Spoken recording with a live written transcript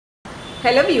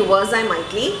Hello viewers, I am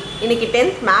Maitli. இன்னைக்கு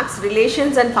 10th Maths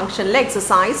Relations and Functionல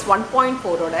exercise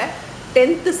 1.4 ஓட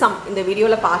 10th sum இந்த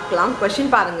வீடியோல பார்க்கலாம். Question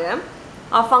பாருங்க.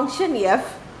 A function f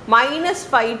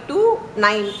 -5 to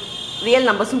 9 real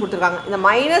numbers கொடுத்திருக்காங்க. இந்த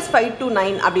 -5 to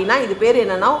 9 அப்படினா இது பேர்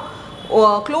என்னன்னா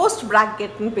closed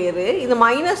bracket னு பேரு. இந்த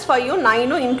 -5 உம் 9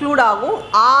 உம் இன்க்ளூட் ஆகும்.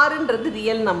 6 ன்றது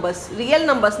ரியல் நம்பர்ஸ். ரியல்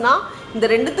நம்பர்ஸ்னா இந்த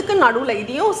ரெண்டுத்துக்கு நடுவுல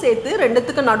இதையும் சேர்த்து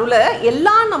ரெண்டுத்துக்கு நடுவுல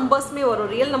எல்லா நம்பர்ஸ்மே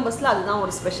வரும். ரியல் நம்பர்ஸ்ல அதுதான்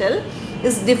ஒரு special.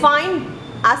 is defined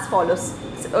as follows.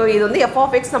 இது வந்து f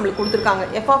of x நமக்கு கொடுத்திருக்காங்க.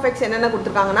 f of x என்னென்ன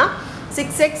கொடுத்திருக்காங்கன்னா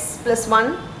 6x + 1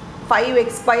 5x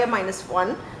square - 1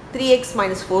 3x -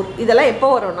 4 இதெல்லாம் எப்போ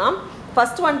வரும்னா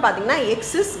ஃபர்ஸ்ட் ஒன் பாத்தீங்கன்னா x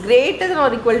is greater than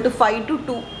or equal to 5 to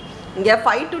 2. இங்க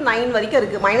 5 to 9 வரைக்கும்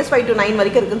இருக்கு. -5 to 9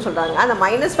 வரைக்கும் இருக்குன்னு சொல்றாங்க. அந்த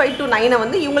 -5 to 9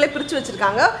 வந்து இவங்களே பிரிச்சு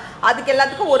வச்சிருக்காங்க. அதுக்கு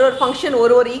எல்லாத்துக்கும் ஒரு ஃபங்க்ஷன்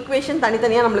ஒரு ஈக்குவேஷன்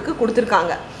தனித்தனியா நமக்கு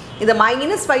கொடுத்திருக்காங்க. இந்த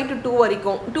 -5 to 2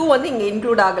 வரைக்கும் 2 வந்து இங்க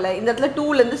இன்க்ளூட் ஆகல. இந்த இடத்துல 2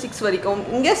 ல இருந்து 6 வரைக்கும்,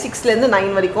 இங்க 6 ல இருந்து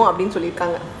 9 வரைக்கும் அப்படினு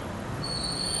சொல்லிருக்காங்க.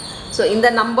 சோ இந்த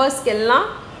நம்பர்ஸ்க்கு எல்லாம்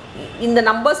இந்த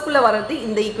நம்பர்ஸ்க்குள்ள வரது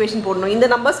இந்த ஈக்குவேஷன் போடணும். இந்த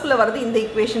நம்பர்ஸ்க்குள்ள வரது இந்த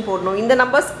ஈக்குவேஷன் போடணும். இந்த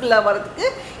நம்பர்ஸ்க்குள்ள வரதுக்கு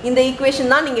இந்த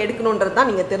ஈக்குவேஷன் தான் நீங்க எடுக்கணும்ன்றது தான்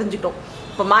நீங்க தெரிஞ்சுட்டோம்.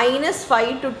 இப்போ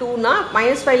 -5 to 2 னா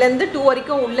 -5 ல இருந்து 2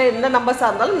 வரைக்கும் உள்ள எந்த நம்பர்ஸா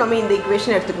இருந்தாலும் நம்ம இந்த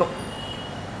ஈக்குவேஷன் எடுத்துக்கணும்.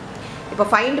 இப்போ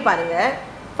ஃபைண்ட் பாருங்க.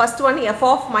 First one f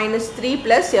of -3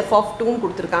 + f of 2 னு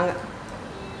கொடுத்திருக்காங்க.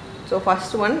 So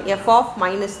first one f of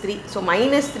 -3. So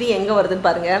 -3 எங்கே வருதுன்னு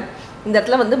பாருங்க. இந்த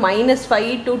இடத்துல வந்து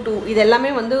 -5 to 2 இது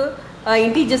எல்லாமே வந்து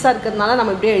இன்டீஜர்ஸாக இருக்கிறதுனால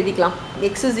நம்ம இப்படியே எழுதிக்கலாம்.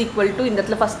 x is equal to இந்த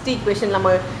இடத்துல ஃபர்ஸ்ட் ஈக்குவேஷன் நம்ம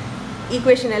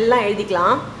ஈக்குவேஷன் எல்லாம்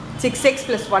எழுதிக்கலாம். 6x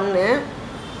 + 1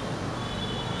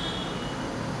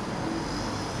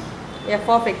 f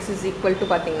of x is equal to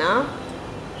பார்த்தீங்கன்னா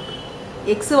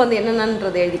x வந்து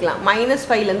என்னென்னன்றதை எழுதிக்கலாம்.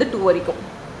 -5 ல இருந்து 2 வரைக்கும்.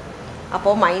 அப்போ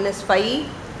 -5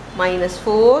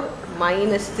 -4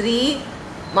 -3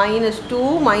 -2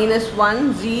 -1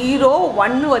 0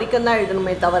 1 வரைக்கும் தான்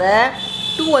எழுதணுமே தவிர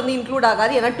 2 வந்து இன்க்ளூட்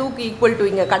ஆகாது. ஏன்னா 2க்கு ஈக்குவல் டு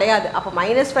இங்கே கிடையாது. அப்போ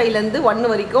 -5 ல இருந்து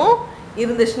 1 வரைக்கும்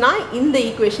இருந்துச்சுன்னா இந்த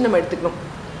ஈக்குவேஷன் நம்ம எடுத்துக்கணும்.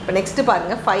 இப்போ நெக்ஸ்ட்டு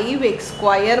பாருங்கள் 5x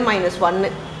square - 1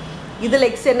 இதில்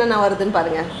x என்னென்ன வருதுன்னு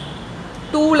பாருங்கள்.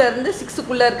 2 ல இருந்து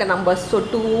 6க்குள்ளே இருக்க நம்பர்ஸ். ஸோ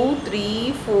 2 3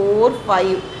 4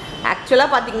 5 ஆக்சுவலாக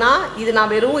பார்த்தீங்கன்னா இது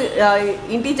நான் வெறும்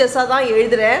இன்டீஜர்ஸாக தான்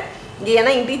எழுதுகிறேன். இங்கே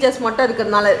ஏன்னா இன்டீஜர்ஸ் மட்டும்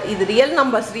இருக்கிறதுனால இது ரியல்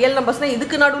நம்பர்ஸ்னால்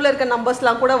இதுக்கு நடுவில் இருக்க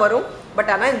நம்பர்ஸ்லாம் கூட வரும். பட்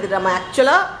ஆனால் இது நம்ம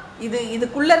ஆக்சுவலாக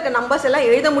இதுக்குள்ளே இருக்க நம்பர்ஸ் எல்லாம்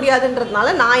எழுத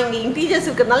முடியாதுன்றதுனால நான் இங்கே இன்டீஜர்ஸ்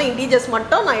இருக்கிறதுனால இன்டீஜர்ஸ்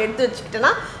மட்டும் நான் எடுத்து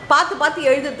வச்சுக்கிட்டேன்னா பார்த்து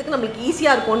எழுதுறதுக்கு நம்மளுக்கு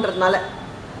ஈஸியாக இருக்கும்ன்றதுனால.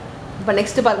 இப்போ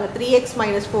நெக்ஸ்ட்டு பாருங்கள் 3x -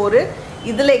 4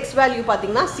 இதில் எக்ஸ் வேல்யூ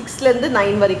பார்த்தீங்கன்னா 6 ல இருந்து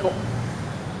 9 வரைக்கும்,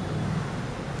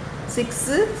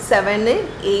 6 7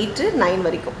 8 9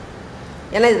 வரைக்கும்.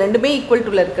 ஏன்னா இது ரெண்டுமே ஈக்குவல்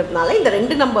டுல இருக்கிறதுனால இந்த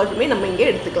ரெண்டு நம்பர்ஸுமே நம்ம இங்கே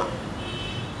எடுத்துக்கலாம்.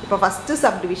 இப்போ ஃபஸ்ட்டு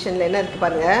சப்டிவிஷனில் என்ன இருக்குது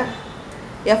பாருங்கள்.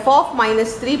 f of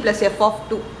 -3 + f of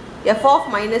 2. f of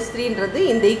 -3ன்றது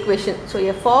இந்த ஈக்குவேஷன். ஸோ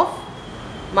f of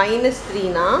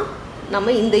 -3னா நம்ம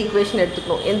இந்த ஈக்குவேஷன்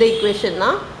எடுத்துக்கணும். எந்த ஈக்குவேஷன்னா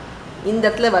இந்த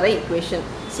இடத்துல வர ஈக்குவேஷன்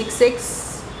 6x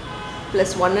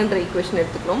 + 1ன்ற ஈக்குவேஷன்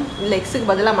எடுத்துக்கணும். இல்லை எக்ஸுக்கு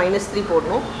பதிலாக -3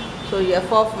 போடணும். ஸோ f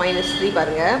of -3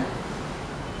 பாருங்கள்.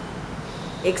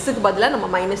 எக்ஸுக்கு பதிலாக நம்ம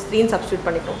 -3ன்னு சப்ஸ்டியூட்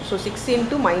பண்ணிக்கிறோம். ஸோ 6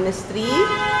 × -3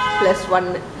 + 1.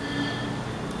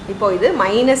 இப்போ இது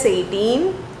 -18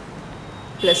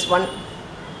 + 1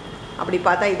 அப்படி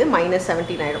பார்த்தா இது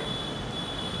 -17 ஆகிடும்.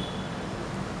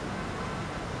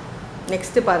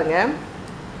 நெக்ஸ்ட்டு பாருங்கள்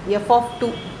f of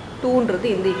 2ன்றது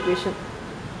இந்த ஈக்குவேஷன்.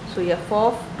 ஸோ f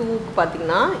of 2க்கு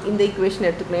பார்த்தீங்கன்னா இந்த ஈக்குவேஷன்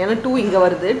எடுத்துக்கணும். ஏன்னா 2 இங்கே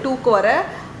வருது. 2க்கு வர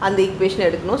அந்த ஈக்குவேஷன்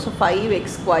எடுக்கணும். ஸோ 5x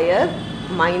square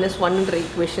 - 1ன்ற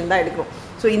ஈக்குவேஷன் தான் எடுக்கணும்.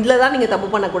 ஸோ இதில் தான் நீங்கள் தப்பு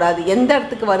பண்ணக்கூடாது. எந்த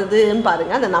இடத்துக்கு வருதுன்னு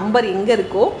பாருங்கள். அந்த நம்பர் எங்கே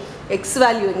இருக்கோ, எக்ஸ்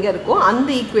வேல்யூ எங்கே இருக்கோ அந்த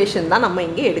ஈக்குவேஷன் தான் நம்ம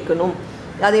இங்கே எடுக்கணும்.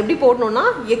 அது எப்படி போடணுன்னா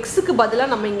எக்ஸுக்கு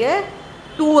பதிலாக நம்ம இங்கே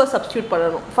 2வை சப்ஸ்டியூட்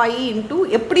பண்ணணும். 5 ×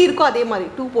 எப்படி இருக்கோ அதே மாதிரி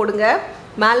 2 போடுங்க.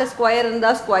 மேலே ஸ்கொயர்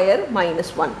இருந்தால் ஸ்கொயர்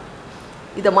 -1.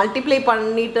 இதை மல்டிப்ளை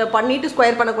பண்ணிவிட்டு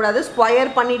ஸ்கொயர் பண்ணக்கூடாது. ஸ்கொயர்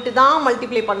பண்ணிவிட்டு தான்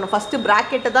மல்டிப்ளை பண்ணணும். ஃபஸ்ட்டு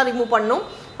ப்ராக்கெட்டை தான் ரிமூவ் பண்ணணும்.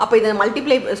 அப்போ இதை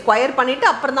ஸ்கொயர் பண்ணிவிட்டு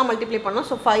அப்புறம் தான் மல்டிப்ளை பண்ணணும்.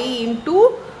 So 5 ×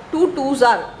 2 2s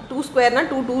are 2 ஸ்கொயர்னா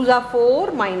 2 2s are 4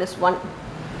 -1.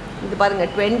 இது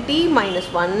பாருங்கள் 20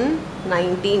 -1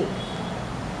 19.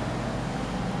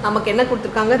 நமக்கு என்ன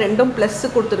கொடுத்துருக்காங்க? ரெண்டும் ப்ளஸ்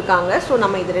கொடுத்துருக்காங்க. ஸோ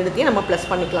நம்ம இது ரெண்டுத்தையும் நம்ம ப்ளஸ்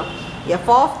பண்ணிக்கலாம். f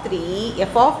of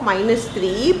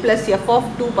 -3 + f of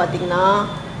 2 பார்த்தீங்கன்னா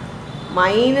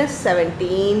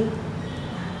 -17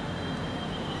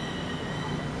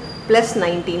 +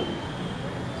 19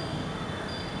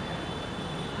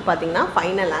 பார்த்தீங்கன்னா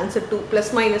ஃபைனல் ஆன்சர் 2.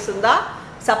 ப்ளஸ் மைனஸ் இருந்தால்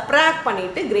சப்ராக்ட்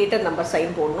பண்ணிவிட்டு கிரேட்டர் நம்பர்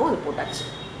சைன் போடணும். அது போட்டாச்சு.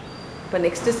 இப்போ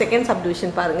நெக்ஸ்ட்டு செகண்ட்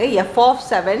சப்டிவிஷன் பாருங்கள். f of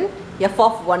 7 f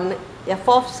of 1. f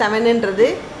of 7ன்றது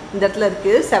இந்த இடத்துல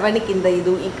இருக்குது. 7க்கு இந்த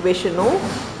இது ஈக்குவேஷனும்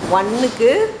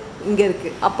 1க்கு இங்கே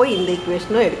இருக்குது. அப்போ இந்த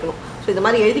ஈக்குவேஷனும் எடுக்கணும். ஸோ இது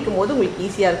மாதிரி எழுதிக்கும் போது உங்களுக்கு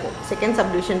ஈஸியாக இருக்கும். செகண்ட்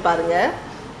சப்டிவிஷன் பாருங்கள்.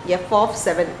 எஃப் ஆஃப்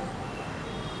 7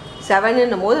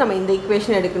 7ன்னும் போது நம்ம இந்த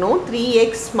ஈக்குவேஷன் எடுக்கணும்.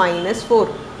 3x - 4.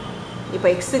 இப்போ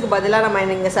எக்ஸுக்கு பதிலாக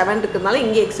நம்ம இங்கே 7 இருக்கிறதுனால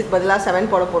இங்கே எக்ஸுக்கு பதிலாக 7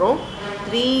 போட போகிறோம்.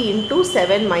 3 ×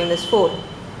 7 - 4.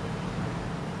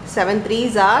 7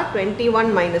 3s are 21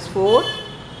 - 4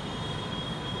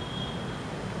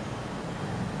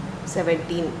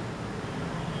 17.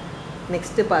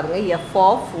 நெக்ஸ்ட்டு பாருங்கள் F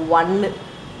of 1.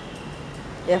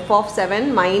 F of 7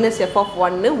 minus F of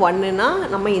 1 1னா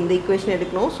நம்ம இந்த ஈக்குவேஷன்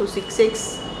எடுக்கணும். ஸோ 6x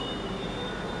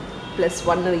 +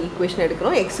 1 ஈக்குவேஷன்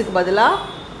எடுக்கிறோம். எக்ஸுக்கு பதிலாக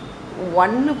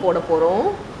 1 போட போகிறோம்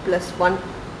 +1.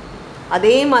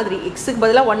 அதே மாதிரி எக்ஸுக்கு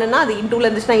பதிலாக 1னா அது இன்டூவில்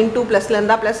இருந்துச்சுன்னா இன்டூ ப்ளஸில்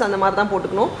இருந்தால் ப்ளஸ் அந்த மாதிரி தான்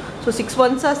போட்டுக்கணும். ஸோ 6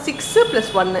 1s are 6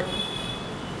 + 1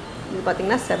 இது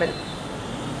பார்த்திங்கன்னா 7.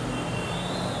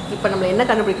 இப்போ நம்ம என்ன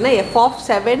கண்டுபிடிக்கணும்? F of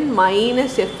 7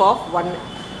 minus F of 1.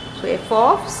 So F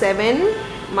of 7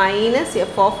 minus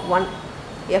F of 1.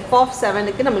 F of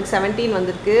 7க்கு நம்மளுக்கு 17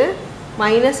 வந்திருக்கு,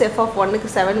 மைனஸ் எஃப் ஆஃப் 1க்கு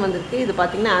 7 வந்திருக்கு. இது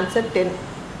பார்த்திங்கன்னா ஆன்சர் 10.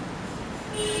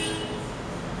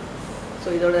 ஸோ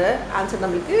இதோட ஆன்சர்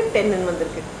நம்மளுக்கு 10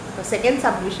 வந்திருக்கு. இப்போ செகண்ட்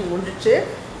சப்டிவிஷன் முடிஞ்சிச்சு.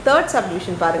 தேர்ட்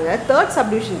சப்டிவிஷன் பாருங்கள். தேர்ட்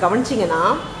சப்டிவிஷன் கவனிச்சிங்கன்னா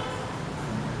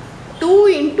 2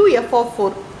 × எஃப் ஆஃப்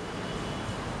 4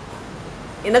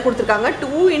 என்ன கொடுத்துருக்காங்க?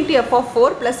 2 × எஃப் ஆஃப்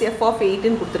 4 + எஃப் ஆஃப்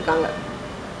 8ன்னு கொடுத்துருக்காங்க.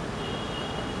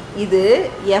 இது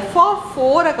எஃப் ஆஃப்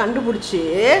 4 கண்டுபிடிச்சி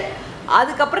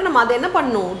அதுக்கப்புறம் நம்ம அதை என்ன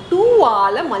பண்ணணும்?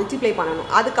 2ஆல் மல்டிப்ளை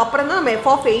பண்ணணும். அதுக்கப்புறம் தான் நம்ம எஃப்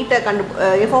ஆஃப்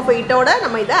 8ஓட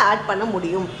நம்ம இதை ஆட் பண்ண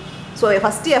முடியும். ஸோ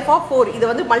ஃபஸ்ட்டு எஃப் ஆஃப் 4 இதை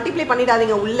வந்து மல்டிப்ளை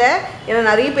பண்ணிடாதீங்க உள்ளே, ஏன்னா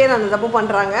நிறைய பேர் அந்த தப்பு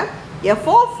பண்ணுறாங்க. எஃப்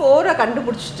ஆஃப் 4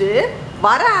 கண்டுபிடிச்சிட்டு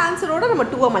வர ஆன்சரோட நம்ம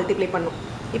 2 மல்டிப்ளை பண்ணணும்.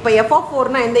 இப்போ எஃப் ஆஃப்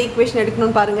 4னா எந்த ஈக்குவேஷன்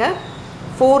எடுக்கணும்னு பாருங்கள்.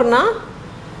 4னா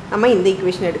நம்ம இந்த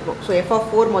ஈக்குவேஷன் எடுக்கணும். ஸோ எஃப் ஆஃப்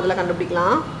 4 முதல்ல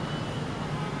கண்டுபிடிக்கலாம்.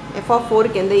 எஃப் ஆஃப்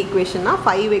 4க்கு எந்த ஈக்குவேஷன்னா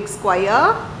 5x²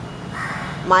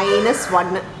 -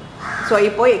 1. ஸோ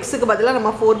இப்போ எக்ஸுக்கு பதிலாக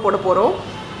நம்ம 4 போட போகிறோம்.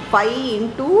 5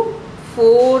 ×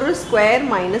 4²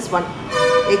 - 1.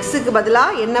 எக்ஸுக்கு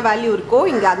பதிலாக என்ன வேல்யூ இருக்கோ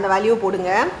இங்கே அந்த வேல்யூ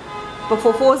போடுங்க. இப்போ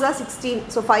 4s are 16.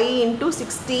 ஸோ 5 ×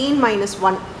 16 -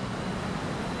 1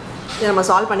 இதை நம்ம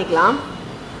சால்வ் பண்ணிக்கலாம்.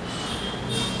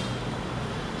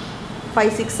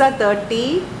 5 6s are 30.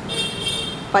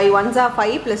 5 1s are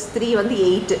 5 + 3 வந்து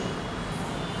 8.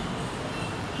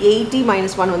 80 -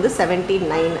 1 வந்து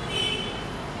 79.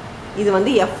 இது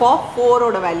வந்து எஃப் ஆஃப்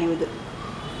 4ஓட வேல்யூ இது.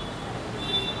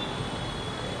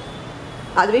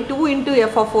 அதுவே 2 ×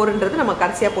 எஃப் ஆஃப் 4ன்றது நம்ம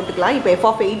கடைசியாக போட்டுக்கலாம். இப்போ எஃப்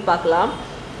ஆஃப் 8 பார்க்கலாம்.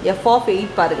 எஃப் ஆஃப்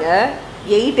 8 பாருங்கள்.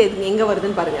 8 எங்கே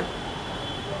வருதுன்னு பாருங்கள்.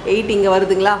 8 இங்கே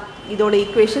வருதுங்களா? இதோட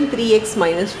equation 3x -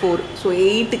 4. So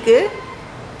 8க்கு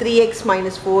 3x -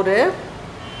 4.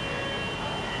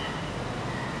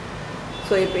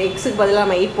 So இப்போ எக்ஸுக்கு பதிலாக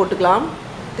நம்ம 8 போட்டுக்கலாம்.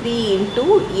 3 ×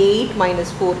 8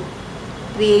 - 4.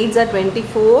 3 8s are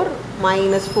 24 -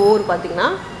 4 பார்த்திங்கன்னா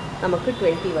நமக்கு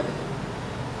 20 வருது.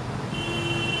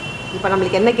 இப்போ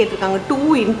நம்மளுக்கு என்ன கேட்டிருக்காங்க?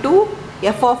 2 ×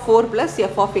 எஃப் ஆஃப் 4 +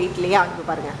 எஃப் ஆஃப் 8 இல்லையா? இங்கே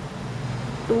பாருங்கள்.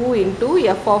 2 ×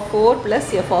 எஃப் ஆஃப் 4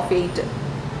 + எஃப் ஆஃப் 8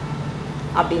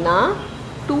 அப்படின்னா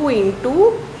 2 ×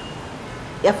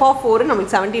 எஃப் ஆஃப் 4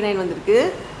 நம்மளுக்கு 79 வந்திருக்கு.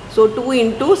 ஸோ 2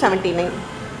 × 79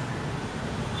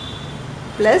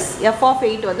 ப்ளஸ் எஃப் ஆஃப்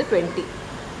 8 வந்து 20.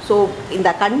 ஸோ இந்த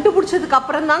கண்டுபிடிச்சதுக்கு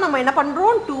அப்புறம் தான் நம்ம என்ன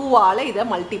பண்ணுறோம்? 2ஆல் இதை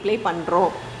மல்டிப்ளை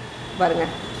பண்ணுறோம்.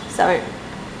 பாருங்கள்.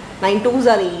 9 2s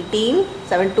are 18.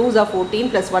 7 2s are 14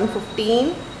 + 1 15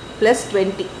 +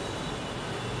 20.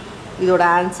 இதோட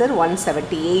ஆன்சர்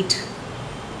 178.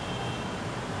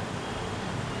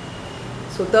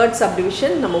 ஸோ தேர்ட்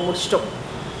சப்டிவிஷன் நம்ம முடிச்சிட்டோம்.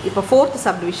 இப்போ ஃபோர்த்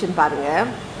சப்டிவிஷன் பாருங்கள்.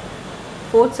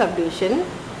 ஃபோர்த் சப்டிவிஷன்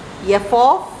எஃப்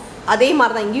ஆஃப் அதே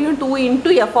மாதிரி தான் இங்கேயும் 2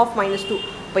 × எஃப் ஆஃப் -2.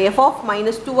 இப்போ எஃப் ஆஃப்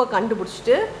 -2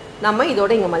 கண்டுபிடிச்சிட்டு நம்ம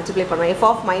இதோட இங்கே மல்டிப்ளை பண்ணுவோம். எஃப்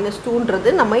ஆஃப் -2ன்றது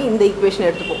நம்ம இந்த ஈக்குவேஷன்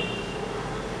எடுத்துப்போம்.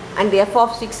 அண்ட் எஃப்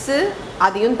ஆஃப் 6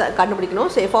 அதையும் கண்டுபிடிக்கணும்.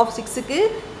 ஸோ எஃப் ஆஃப் 6க்கு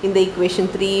இந்த ஈக்குவேஷன்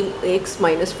 3x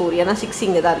 - 4. ஏன்னா 6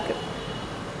 இங்கே தான் இருக்குது.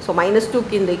 ஸோ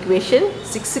 -2க்கு இந்த ஈக்குவேஷன்,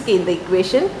 6க்கு இந்த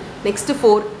ஈக்குவேஷன். நெக்ஸ்ட்டு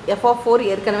 4. எஃப் ஆஃப் 4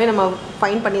 ஏற்கனவே நம்ம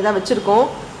ஃபைன் பண்ணி தான் வச்சுருக்கோம்.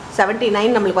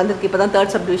 79 நம்மளுக்கு வந்திருக்கு இப்போ தான்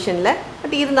தேர்ட் சப்டிவிஷனில்.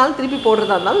 பட் இருந்தாலும் திருப்பி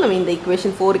போடுறதா இருந்தாலும் நம்ம இந்த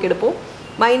ஈக்குவேஷன் 4க்கு எடுப்போம்.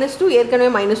 -2 ஏற்கனவே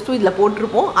 -2 இதில்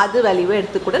போட்டிருப்போம். அது வேல்யூவை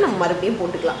எடுத்து கூட நம்ம மறுபடியும்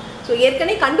போட்டுக்கலாம். ஸோ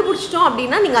ஏற்கனவே கண்டுபிடிச்சிட்டோம்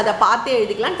அப்படின்னா நீங்கள் அதை பார்த்தே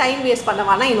எழுதிக்கலாம். டைம் வேஸ்ட் பண்ண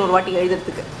வேணாம் இன்னொரு வாட்டி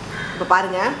எழுதுறதுக்கு. இப்போ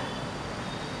பாருங்கள்,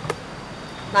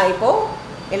 நான் இப்போது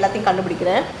எல்லாத்தையும்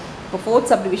கண்டுபிடிக்கிறேன். இப்போ ஃபோர்த்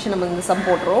சப்டிவிஷன் நம்ம இந்த சம்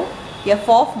போடுறோம். F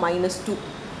of -2.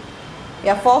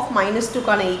 F of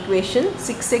 -2க்கான equation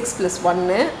 6x +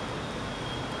 1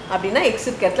 அப்படின்னா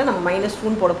எக்ஸுக்கு இடத்துல நம்ம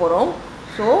 -2ன்னு போட போகிறோம்.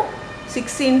 ஸோ 6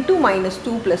 ×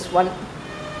 -2 + 1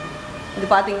 இது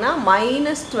பார்த்திங்கன்னா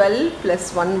 -12 +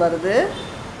 1 வருது.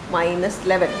 minus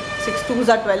 11. 6 2s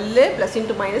are 12 plus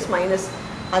into minus minus.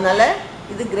 அதனால்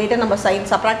இது greater number sign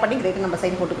subtract பண்ணி greater number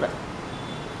sign போட்டுக்கிறேன்.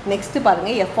 நெக்ஸ்ட்டு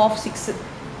பாருங்கள் f of 6.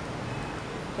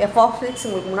 f of 6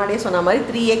 உங்களுக்கு முன்னாடியே சொன்ன மாதிரி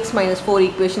 3x minus 4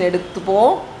 ஈக்குவேஷன்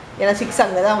எடுத்துப்போம். ஏன்னா 6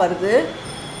 அங்கே தான் வருது.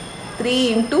 3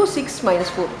 into 6 minus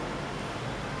 4.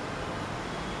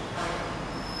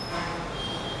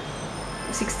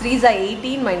 6 3s are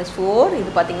 18 minus 4. இது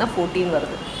பார்த்தீங்கன்னா 14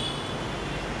 வருது.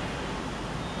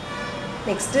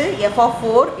 நெக்ஸ்ட்டு f of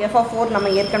 4 நம்ம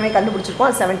ஏற்கனவே கண்டுபிடிச்சிருக்கோம்.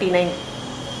 அது 79.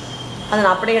 அதை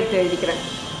நான் அப்படியே எடுத்து எழுதிக்கிறேன்.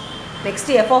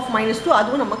 நெக்ஸ்ட்டு f of minus 2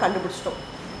 அதுவும் நம்ம கண்டுபிடிச்சிட்டோம்.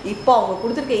 இப்போ அவங்க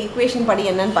கொடுத்துருக்க ஈக்குவேஷன் படி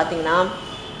என்னன்னு பார்த்தீங்கன்னா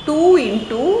 2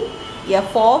 into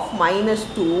f of minus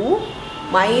 2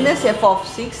 minus f of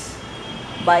 6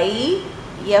 by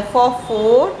f of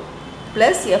 4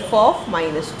 plus f of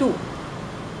minus 2.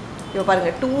 இப்போ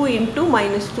பாருங்கள் 2 into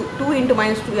minus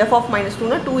 2 f of minus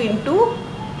 2னா 2 into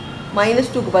minus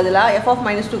 2க்கு பதிலாக f of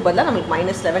minus 2க்கு பதிலாக நம்மளுக்கு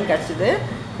minus 11 கிடச்சிது.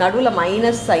 நடுவில்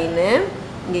மைனஸ் சைனு.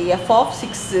 இங்கே f of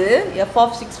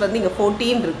 6 வந்து இங்கே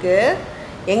 14 இருக்குது.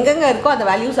 எங்கெங்கே இருக்கோ அந்த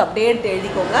வேல்யூஸ் அப்படியே எடுத்து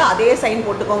எழுதிக்கோங்க. அதே சைன்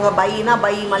போட்டுக்கோங்க. பைனா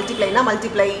பை, மல்டிப்ளைனா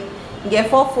மல்டிப்ளை. இங்கே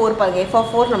f of 4 பாருங்கள். f of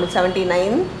 4 நம்மளுக்கு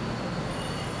 79.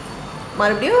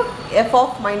 மறுபடியும் f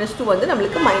of minus 2 வந்து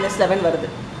நம்மளுக்கு minus 11 வருது.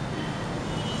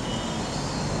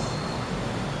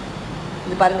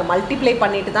 இது பாருங்கள் மல்டிப்ளை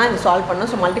பண்ணிட்டு தான் இது சால்வ் பண்ணோம்.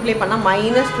 ஸோ மல்டிப்ளை பண்ணால்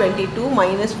 -22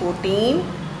 -14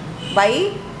 பை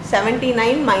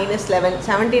 79 minus 11.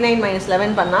 79 minus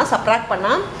 11 பண்ணால் சப்ராக்ட்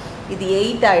பண்ணால் இது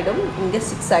 8 ஆகிடும். இங்கே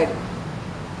 6 ஆகிடும்.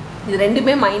 இது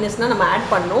ரெண்டுமே மைனஸ்னால் நம்ம ஆட்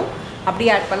பண்ணோம். அப்படியே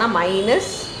ஆட் பண்ணால்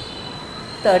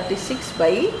 -36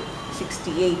 by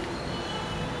 68.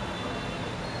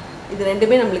 இது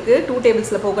ரெண்டுமே நம்மளுக்கு 2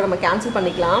 டேபிள்ஸில் போக நம்ம கேன்சல்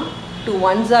பண்ணிக்கலாம். 2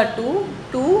 1s are 2,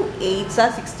 2 8s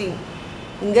are 16.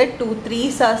 இங்கே 2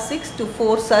 3s are 6, 2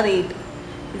 4s are 8.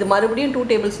 இது மறுபடியும் 2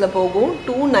 டேபிள்ஸில் போகும்.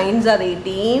 2 9s are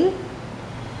 18,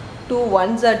 2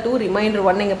 1s are 2, reminder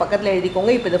 1 இங்கே பக்கத்தில்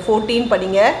எழுதிக்கோங்க. இப்போ இதை 14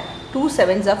 படிங்க. 2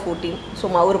 7s are 14. ஸோ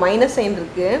ஒரு மைனஸ் சைன்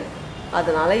இருக்குது.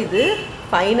 அதனால் இது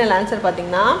ஃபைனல் ஆன்சர்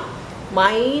பார்த்திங்கன்னா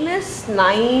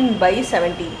 -9 by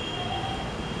 17.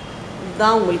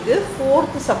 இதுதான் உங்களுக்கு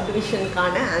 4th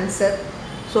சப்டிவிஷனுக்கான ஆன்சர்.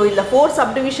 ஸோ இதில் 4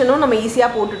 சப்டிவிஷனும் நம்ம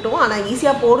ஈஸியாக போட்டுட்டோம். ஆனால்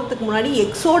ஈஸியாக போடுறதுக்கு முன்னாடி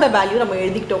எக்ஸோட வேல்யூ நம்ம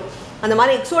எழுதிக்கிட்டோம். அந்த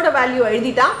மாதிரி எக்ஸோட வேல்யூ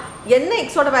எழுதிட்டா என்ன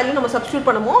எக்ஸோட வேல்யூ நம்ம சப்ஸ்டியூட்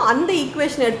பண்ணுமோ அந்த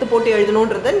ஈக்குவேஷன் எடுத்து போட்டு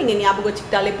எழுதணுன்றதை நீங்கள் ஞாபகம்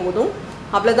வச்சுக்கிட்டாலே போதும்.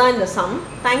 அவ்வளோதான் இந்த சம்.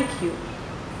 தேங்க்யூ.